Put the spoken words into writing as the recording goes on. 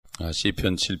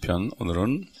시편 7편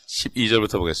오늘은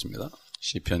 12절부터 보겠습니다.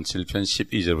 시편 7편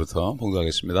 12절부터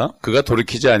봉독하겠습니다. 그가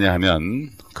돌이키지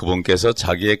아니하면 그분께서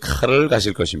자기의 칼을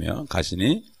가실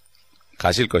것이니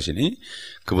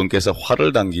그분께서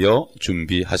활을 당기어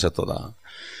준비하셨도다.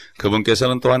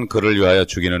 그분께서는 또한 그를 위하여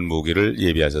죽이는 무기를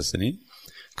예비하셨으니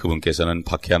그분께서는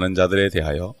박해하는 자들에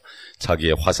대하여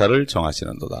자기의 화살을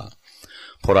정하시는도다.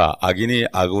 보라, 악인이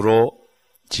악으로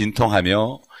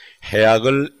진통하며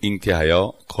해악을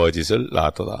잉태하여 거짓을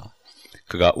낳았도다.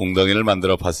 그가 웅덩이를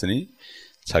만들어 팠으니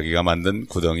자기가 만든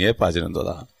구덩이에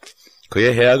빠지는도다.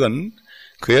 그의 해악은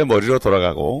그의 머리로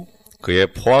돌아가고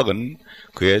그의 포악은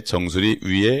그의 정수리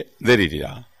위에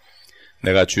내리리라.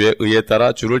 내가 주의 의에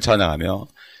따라 주를 찬양하며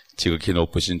지극히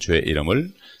높으신 주의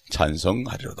이름을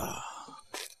찬송하리로다.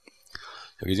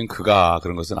 여기 지금 그가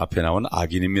그런 것은 앞에 나온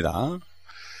악인입니다.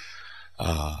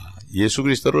 예수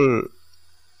그리스도를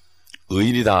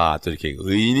의인이다, 또 이렇게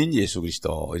의인인 예수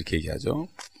그리스도 이렇게 얘기하죠.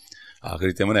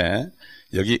 그렇기 때문에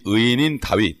여기 의인인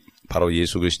다윗, 바로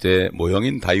예수 그리스도의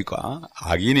모형인 다윗과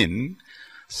악인인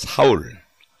사울,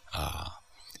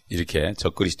 이렇게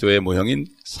적그리스도의 모형인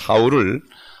사울을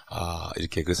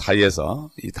이렇게 그 사이에서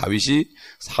이 다윗이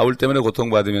사울 때문에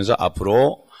고통받으면서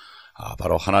앞으로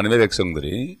바로 하나님의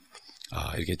백성들이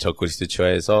이렇게 적그리스도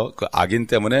치하에서 그 악인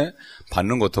때문에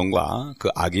받는 고통과 그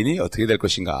악인이 어떻게 될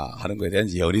것인가 하는 것에 대한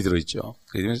예언이 들어있죠.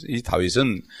 그래서 이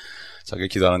다윗은 자기가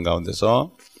기도하는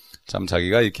가운데서 참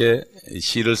자기가 이렇게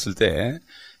시를 쓸 때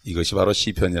이것이 바로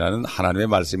시편이라는 하나님의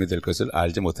말씀이 될 것을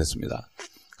알지 못했습니다.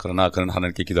 그러나 그는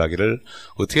하나님께 기도하기를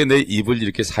어떻게 내 입을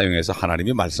이렇게 사용해서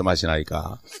하나님이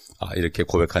말씀하시나이까 이렇게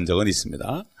고백한 적은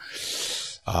있습니다.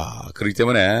 그렇기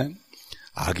때문에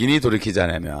악인이 돌이키지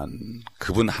않으면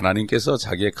그분 하나님께서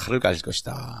자기의 칼을 가실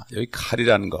것이다. 여기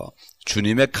칼이라는 거,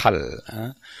 주님의 칼,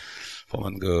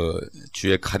 보면 그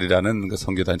주의 칼이라는 그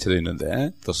선교단체도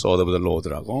있는데 또 Sword of the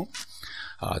Lord라고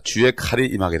주의 칼이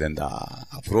임하게 된다.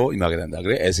 앞으로 임하게 된다.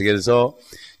 그래 에스겔서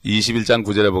 21장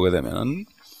 9절에 보게 되면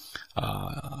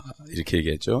이렇게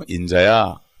얘기했죠.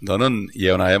 인자야, 너는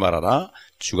예언하여 말하라.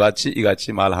 주같이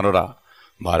이같이 말하노라.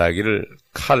 말하기를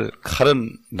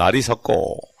칼은 날이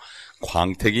섰고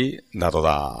광택이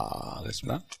나도다.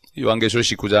 그랬습니다. 요한계시록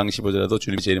 19장 15절에도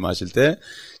주님이 재림하실 때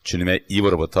주님의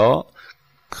입으로부터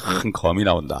큰 검이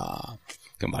나온다.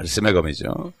 그 말씀의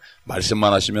검이죠.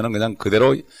 말씀만 하시면 그냥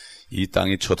그대로 이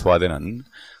땅이 초토화되는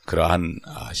그러한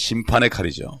심판의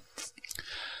칼이죠.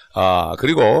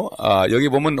 그리고 여기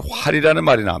보면 활이라는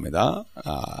말이 나옵니다.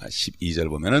 12절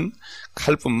보면은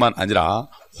칼뿐만 아니라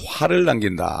활을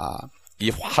남긴다.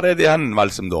 이 활에 대한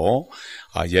말씀도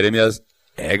예레미야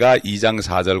애가 2장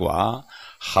 4절과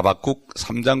하박국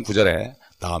 3장 9절에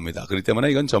나옵니다. 그렇기 때문에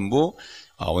이건 전부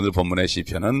오늘 본문의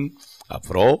시편은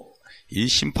앞으로 이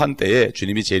심판 때에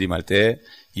주님이 재림할 때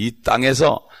이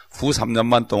땅에서 후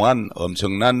 3년만 동안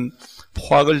엄청난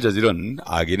포악을 저지른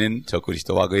악인인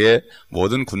적그리스도와 그의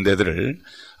모든 군대들을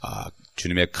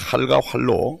주님의 칼과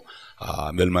활로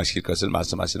멸망시킬 것을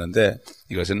말씀하시는데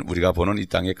이것은 우리가 보는 이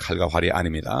땅의 칼과 활이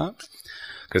아닙니다.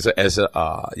 그래서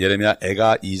예레미야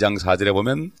애가 2장 4절에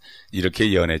보면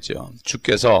이렇게 예언했죠.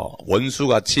 주께서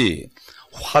원수같이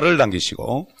활을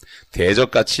당기시고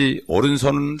대적같이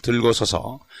오른손을 들고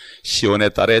서서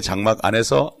시온의 딸의 장막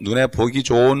안에서 눈에 보기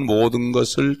좋은 모든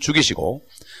것을 죽이시고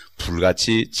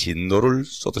불같이 진노를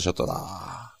쏟으셨도다.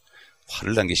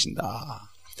 활을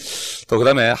당기신다. 또 그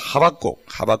다음에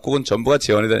하박국은 전부가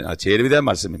재림에 대한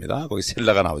말씀입니다. 거기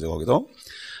셀라가 나오죠. 거기도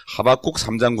하박국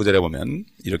 3장 9절에 보면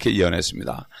이렇게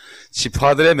예언했습니다.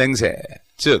 지파들의 맹세,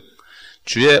 즉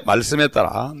주의 말씀에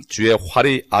따라 주의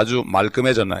활이 아주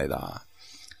말끔해졌나이다.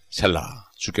 셀라,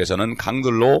 주께서는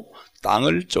강들로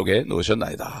땅을 쪼개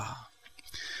놓으셨나이다.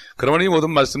 그러면 이 모든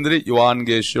말씀들이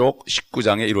요한계시록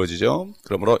 19장에 이루어지죠.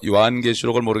 그러므로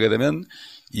요한계시록을 모르게 되면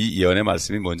이 예언의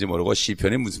말씀이 뭔지 모르고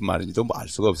시편이 무슨 말인지도 알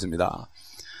수가 없습니다.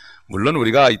 물론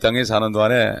우리가 이 땅에 사는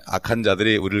동안에 악한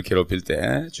자들이 우리를 괴롭힐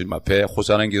때 주님 앞에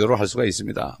호소하는 기도를 할 수가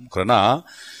있습니다. 그러나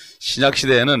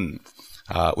신약시대에는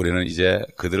우리는 이제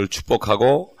그들을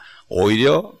축복하고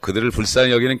오히려 그들을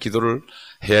불쌍히 여기는 기도를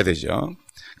해야 되죠.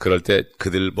 그럴 때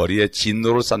그들 머리에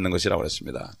진노를 쌓는 것이라고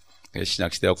했습니다.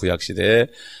 신약시대와 구약시대에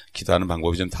기도하는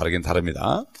방법이 좀 다르긴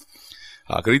다릅니다.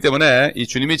 그렇기 때문에 이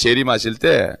주님이 재림하실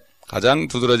때 가장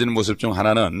두드러지는 모습 중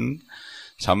하나는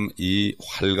참 이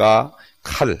활과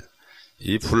칼,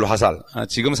 이 불화살,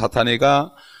 지금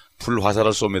사탄이가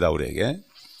불화살을 쏩니다, 우리에게.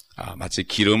 마치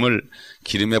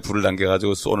기름에 불을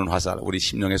당겨가지고 쏘는 화살, 우리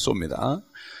심령에 쏩니다.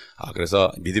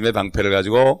 그래서 믿음의 방패를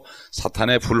가지고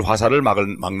사탄의 불화살을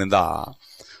막는다.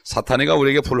 사탄이가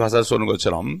우리에게 불화살 쏘는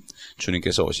것처럼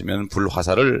주님께서 오시면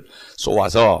불화살을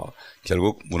쏘아서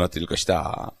결국 무너뜨릴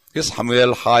것이다.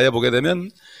 사무엘 하에 보게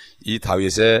되면 이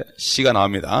다윗의 시가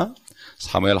나옵니다.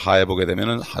 사무엘 하에 보게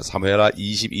되면은, 사무엘하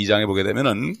 22장에 보게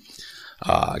되면은,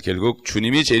 결국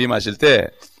주님이 재림하실 때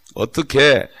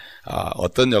어떻게,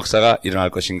 어떤 역사가 일어날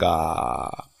것인가.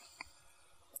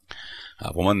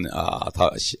 보면,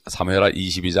 사무엘하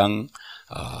 22장,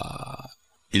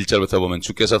 1절부터 보면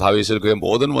주께서 다윗을 그의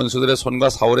모든 원수들의 손과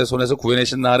사울의 손에서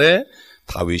구해내신 날에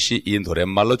다윗이 이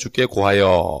노랫말로 주께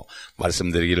고하여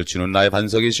말씀드리기를 주는 나의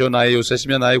반석이시오 나의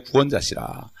요새시며 나의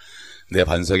구원자시라. 내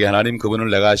반석의 하나님 그분을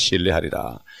내가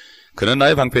신뢰하리라. 그는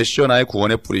나의 방패시오 나의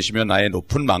구원의 뿌리시며 나의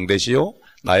높은 망대시오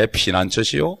나의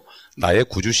피난처시오 나의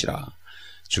구주시라.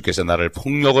 주께서 나를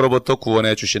폭력으로부터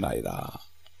구원해 주시나이다.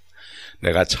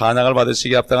 내가 찬양을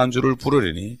받으시기에 합당한 주를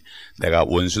부르리니 내가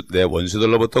내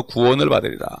원수들로부터 구원을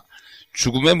받으리라.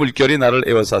 죽음의 물결이 나를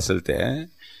에워쌌을 때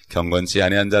경건치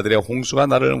아니한 자들의 홍수가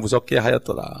나를 무섭게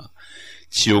하였도다.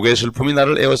 지옥의 슬픔이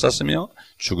나를 에워쌌으며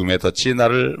죽음의 덫이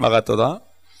나를 막았도다.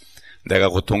 내가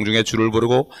고통 중에 주를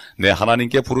부르고 내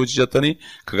하나님께 부르짖었더니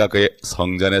그가 그의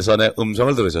성전에서 내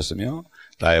음성을 들으셨으며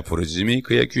나의 부르짖음이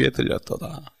그의 귀에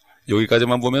들렸도다.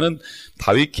 여기까지만 보면은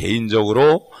다윗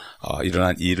개인적으로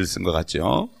일어난 일을 쓴 것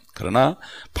같죠. 그러나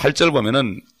 8절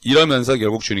보면은 이러면서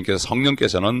결국 주님께서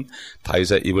성령께서는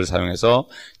다윗의 입을 사용해서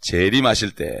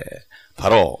재림하실 때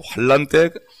바로 환난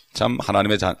때 참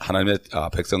하나님의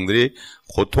백성들이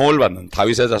고통을 받는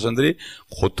다윗의 자손들이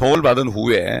고통을 받은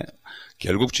후에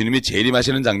결국 주님이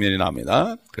재림하시는 장면이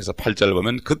나옵니다. 그래서 8절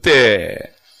보면 그때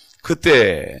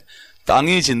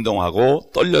땅이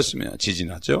진동하고 떨렸으며 지진이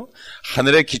났죠.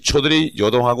 하늘의 기초들이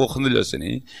요동하고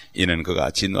흔들렸으니 이는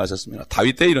그가 진노하셨습니다.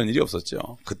 다윗 때 이런 일이 없었죠.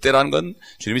 그때라는 건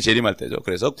주님이 재림할 때죠.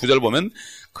 그래서 9절 보면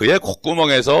그의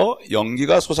콧구멍에서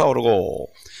연기가 솟아오르고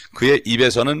그의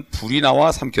입에서는 불이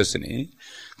나와 삼켰으니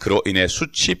그로 인해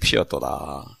숯이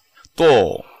피었도다.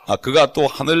 또 그가 또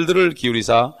하늘들을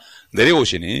기울이사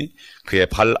내려오시니 그의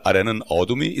발 아래는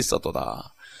어둠이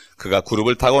있었도다. 그가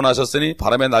구룹을 타고 나셨으니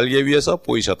바람의 날개 위에서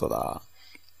보이셨도다.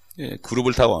 예,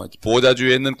 구룹을 타고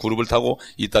보호자주에 있는 구룹을 타고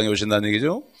이 땅에 오신다는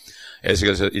얘기죠.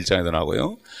 에스겔서 1장에도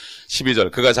나오고요.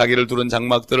 12절 그가 자기를 두른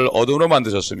장막들을 어둠으로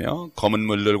만드셨으며 검은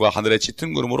물들과 하늘의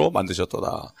짙은 구름으로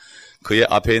만드셨도다. 그의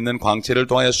앞에 있는 광채를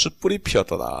통하여 숯불이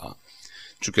피었도다.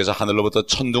 주께서 하늘로부터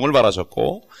천둥을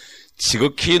바라셨고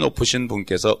지극히 높으신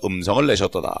분께서 음성을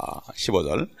내셨도다.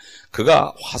 15절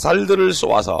그가 화살들을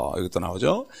쏘아서 이것도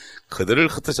나오죠. 그들을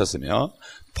흩으셨으며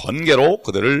번개로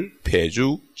그들을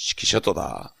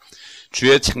배주시키셨도다.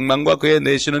 주의 책망과 그의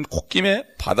내시는 콧김에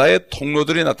바다의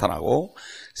통로들이 나타나고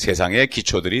세상의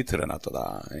기초들이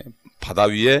드러났도다. 바다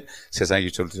위에 세상의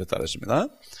기초를 두셨다 그랬습니다.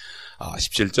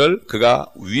 17절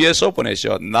그가 위에서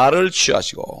보내셔 나를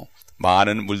취하시고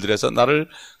많은 물들에서 나를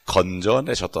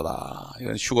건져내셨도다.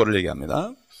 이건 휴거를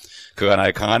얘기합니다. 그가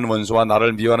나의 강한 원수와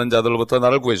나를 미워하는 자들로부터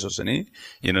나를 구해줬으니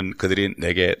이는 그들이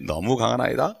내게 너무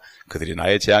강하나이다. 그들이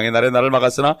나의 재앙의 날에 나를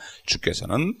막았으나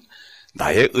주께서는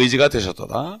나의 의지가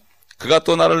되셨도다. 그가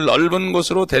또 나를 넓은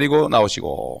곳으로 데리고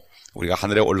나오시고 우리가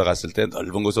하늘에 올라갔을 때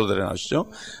넓은 곳으로 데려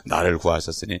나오시죠. 나를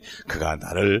구하셨으니 그가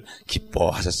나를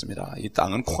기뻐하셨습니다. 이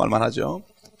땅은 콩알만 하죠.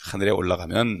 하늘에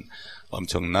올라가면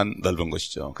엄청난 넓은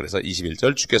곳이죠. 그래서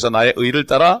 21절 주께서 나의 의를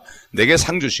따라 내게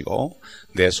상 주시고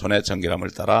내 손의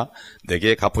정결함을 따라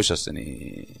내게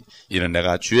갚으셨으니 이는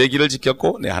내가 주의 길을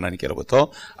지켰고 내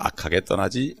하나님께로부터 악하게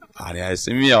떠나지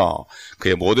아니하였으며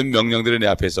그의 모든 명령들이 내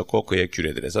앞에 있었고 그의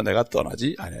규례들에서 내가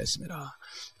떠나지 아니하였습니다.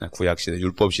 구약시대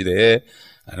율법시대에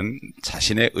나는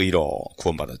자신의 의로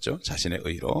구원받았죠. 자신의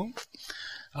의로.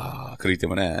 그렇기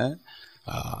때문에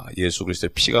예수 그리스도의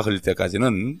피가 흘릴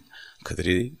때까지는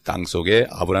그들이 땅속에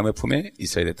아브라함의 품에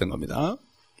있어야 됐던 겁니다.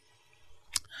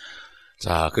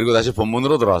 자, 그리고 다시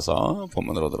본문으로 들어와서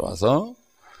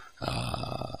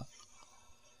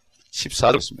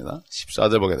 14절 있습니다.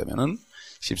 14절 보게 되면은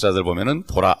 14절 보면은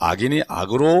보라 악인이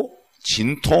악으로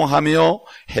진통하며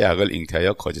해악을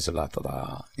잉태하여 거짓을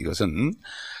낳았도다. 이것은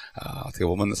어떻게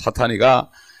보면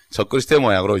사탄이가 적그리스도의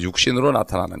모양으로 육신으로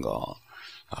나타나는 거.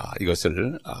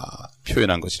 이것을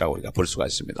표현한 것이라고 우리가 볼 수가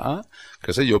있습니다.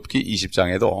 그래서 욥기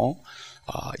 20장에도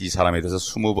이 사람에 대해서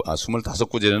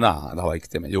 25구절이나 나와 있기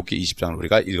때문에 욥기 20장을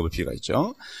우리가 읽어볼 필요가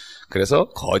있죠. 그래서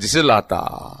거짓을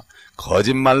낳았다.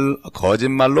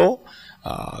 거짓말도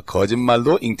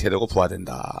잉태되고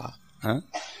부화된다.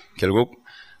 결국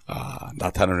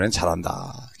나타내는 애는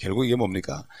잘한다. 결국 이게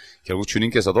뭡니까? 결국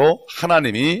주님께서도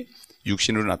하나님이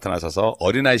육신으로 나타나셔서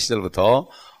어린아이 시절부터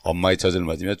엄마의 젖을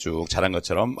맞으며 쭉 자란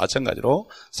것처럼 마찬가지로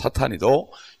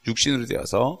사탄이도 육신으로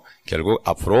되어서 결국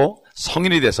앞으로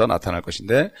성인이 돼서 나타날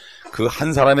것인데 그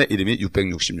한 사람의 이름이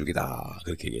 666이다.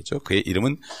 그렇게 얘기했죠. 그의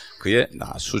이름은 그의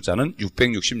숫자는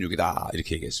 666이다.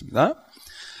 이렇게 얘기했습니다.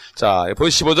 자,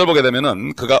 15절 보게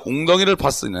되면은 그가 웅덩이를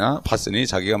봤으니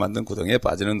자기가 만든 구덩이에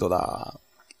빠지는도다.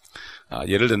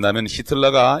 예를 든다면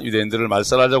히틀러가 유대인들을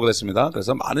말살하려고 그랬습니다.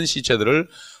 그래서 많은 시체들을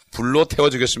불로 태워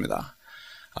죽였습니다.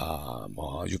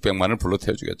 600만을 불로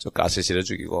태워 죽였죠. 가스실에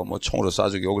죽이고, 총으로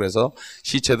쏴 죽이고, 그래서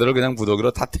시체들을 그냥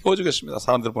무더기로 다 태워 죽였습니다.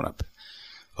 사람들 본 앞에.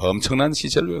 엄청난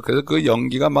시체를, 그래서 그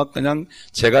연기가 막 그냥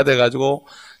재가 돼가지고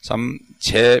참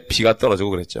제 피가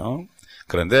떨어지고 그랬죠.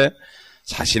 그런데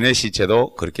자신의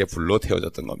시체도 그렇게 불로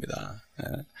태워졌던 겁니다.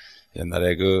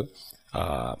 옛날에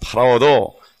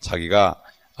파라오도 자기가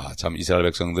참 이스라엘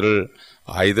백성들을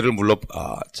아이들을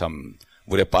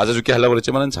물에 빠져 죽게 하려고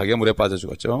그랬지만 자기가 물에 빠져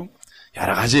죽었죠.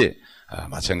 여러 가지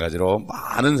마찬가지로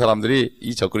많은 사람들이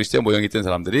이 적그리스도의 모형이 있던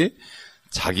사람들이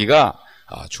자기가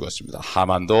죽었습니다.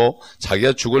 하만도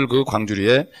자기가 죽을 그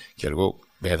광주리에 결국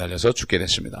매달려서 죽게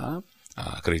됐습니다.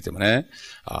 그렇기 때문에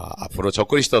앞으로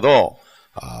적그리스도도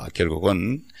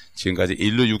결국은 지금까지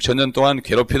인류 6,000년 동안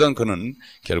괴롭히던 그는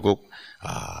결국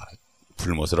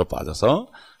불못으로 빠져서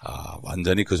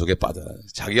완전히 그 속에 빠져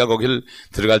자기가 거길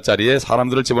들어갈 자리에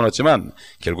사람들을 집어넣었지만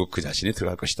결국 그 자신이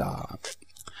들어갈 것이다.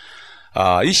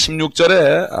 이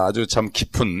 16절에 아주 참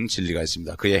깊은 진리가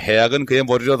있습니다. 그의 해악은 그의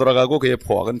머리로 돌아가고 그의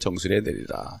포악은 정수리에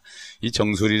내리라. 이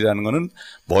정수리라는 것은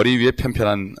머리 위에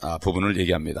편편한 부분을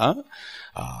얘기합니다.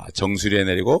 정수리에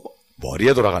내리고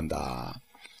머리에 돌아간다.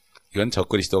 이건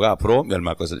적그리스도가 앞으로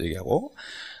멸망할 것을 얘기하고,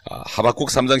 하박국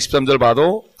 3장 13절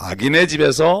봐도 악인의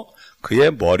집에서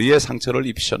그의 머리에 상처를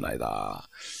입히셨나이다.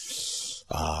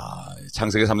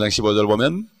 창세기 3장 15절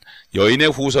보면 여인의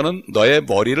후손은 너의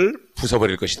머리를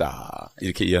부숴버릴 것이다.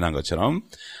 이렇게 예언한 것처럼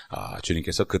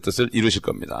주님께서 그 뜻을 이루실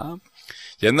겁니다.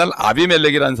 옛날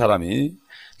아비멜렉이라는 사람이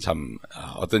참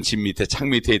어떤 집 밑에 창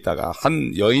밑에 있다가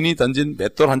한 여인이 던진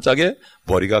맷돌 한 짝에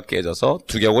머리가 깨져서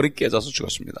두개골이 깨져서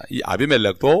죽었습니다. 이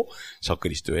아비멜렉도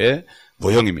적그리스도의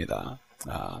모형입니다.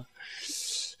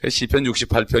 시편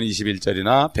 68편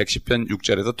 21절이나 110편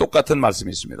 6절에도 똑같은 말씀이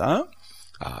있습니다.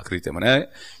 그렇기 때문에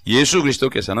예수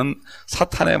그리스도께서는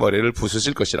사탄의 머리를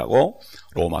부수실 것이라고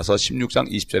로마서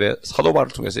 16장 20절에 사도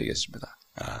바울을 통해서 얘기했습니다.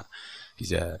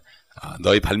 이제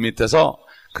너희 발밑에서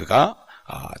그가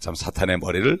참 사탄의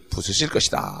머리를 부수실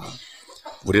것이다.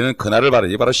 우리는 그날을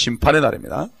바라니 바로 심판의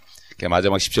날입니다.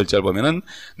 마지막 17절 보면은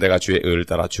내가 주의 의를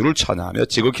따라 주를 찬양하며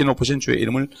지극히 높으신 주의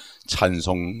이름을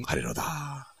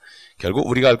찬송하리로다. 결국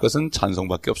우리가 할 것은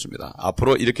찬송밖에 없습니다.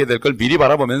 앞으로 이렇게 될 걸 미리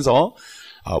바라보면서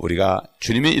우리가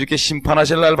주님이 이렇게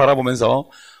심판하실 날 바라보면서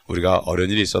우리가 어려운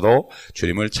일이 있어도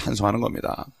주님을 찬송하는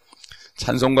겁니다.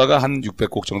 찬송가가 한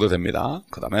 600곡 정도 됩니다.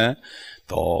 그 다음에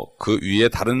또 그 위에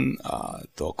다른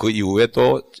또 그 이후에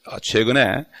또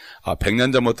최근에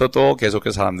 100년 전부터 또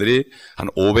계속해서 사람들이 한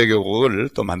 500여 곡을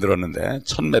또 만들었는데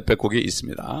 1000몇백 곡이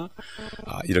있습니다.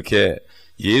 이렇게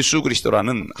예수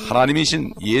그리스도라는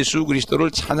하나님이신 예수 그리스도를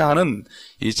찬양하는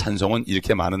이 찬송은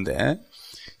이렇게 많은데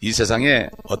이 세상에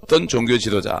어떤 종교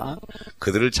지도자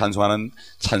그들을 찬송하는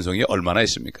찬송이 얼마나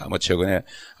있습니까? 최근에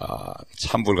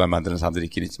참불가 만드는 사람들이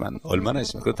있긴 있지만 얼마나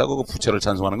있습니까? 그렇다고 그 부처를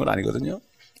찬송하는 건 아니거든요.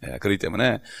 그렇기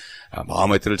때문에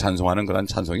마음의 뜻을 찬송하는 그런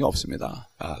찬송이 없습니다.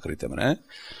 그렇기 때문에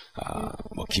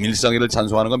김일성이를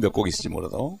찬송하는 건 몇 곡 있을지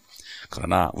몰라도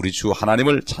그러나 우리 주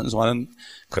하나님을 찬송하는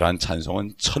그러한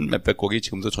찬송은 1000몇백 곡이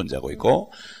지금도 존재하고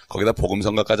있고 거기다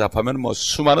복음성가까지 합하면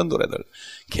수많은 노래들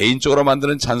개인적으로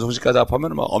만드는 찬송시까지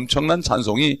합하면 엄청난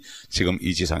찬송이 지금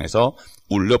이 지상에서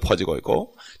울려 퍼지고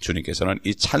있고 주님께서는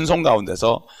이 찬송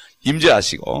가운데서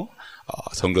임재하시고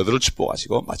성도들을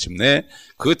축복하시고 마침내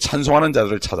그 찬송하는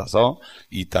자들을 찾아서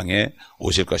이 땅에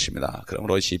오실 것입니다.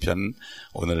 그러므로 시편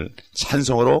오늘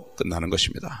찬송으로 끝나는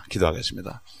것입니다.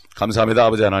 기도하겠습니다. 감사합니다.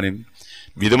 아버지 하나님,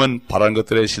 믿음은 바라는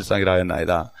것들의 실상이라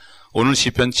하였나이다. 오늘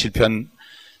시편 7편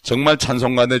정말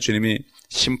찬송 가운데 주님이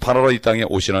심판하러 이 땅에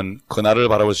오시는 그날을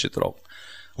바라볼 수 있도록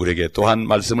우리에게 또한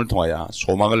말씀을 통하여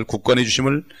소망을 굳건히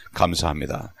주심을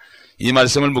감사합니다. 이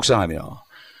말씀을 묵상하며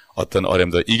어떤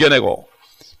어려움도 이겨내고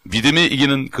믿음이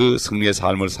이기는 그 승리의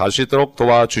삶을 살 수 있도록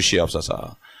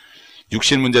도와주시옵소서.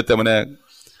 육신 문제 때문에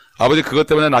아버지 그것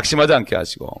때문에 낙심하지 않게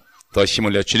하시고 더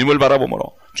힘을 내 주님을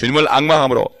바라보므로 주님을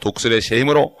앙망함으로 독수리의 새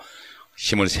힘으로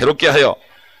힘을 새롭게 하여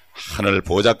하늘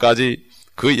보좌까지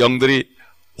그 영들이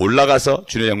올라가서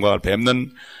주님의 영광을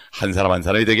뵙는 한 사람 한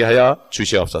사람이 되게 하여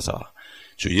주시옵소서.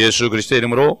 주 예수 그리스도의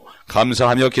이름으로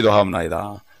감사하며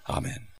기도하옵나이다. 아멘.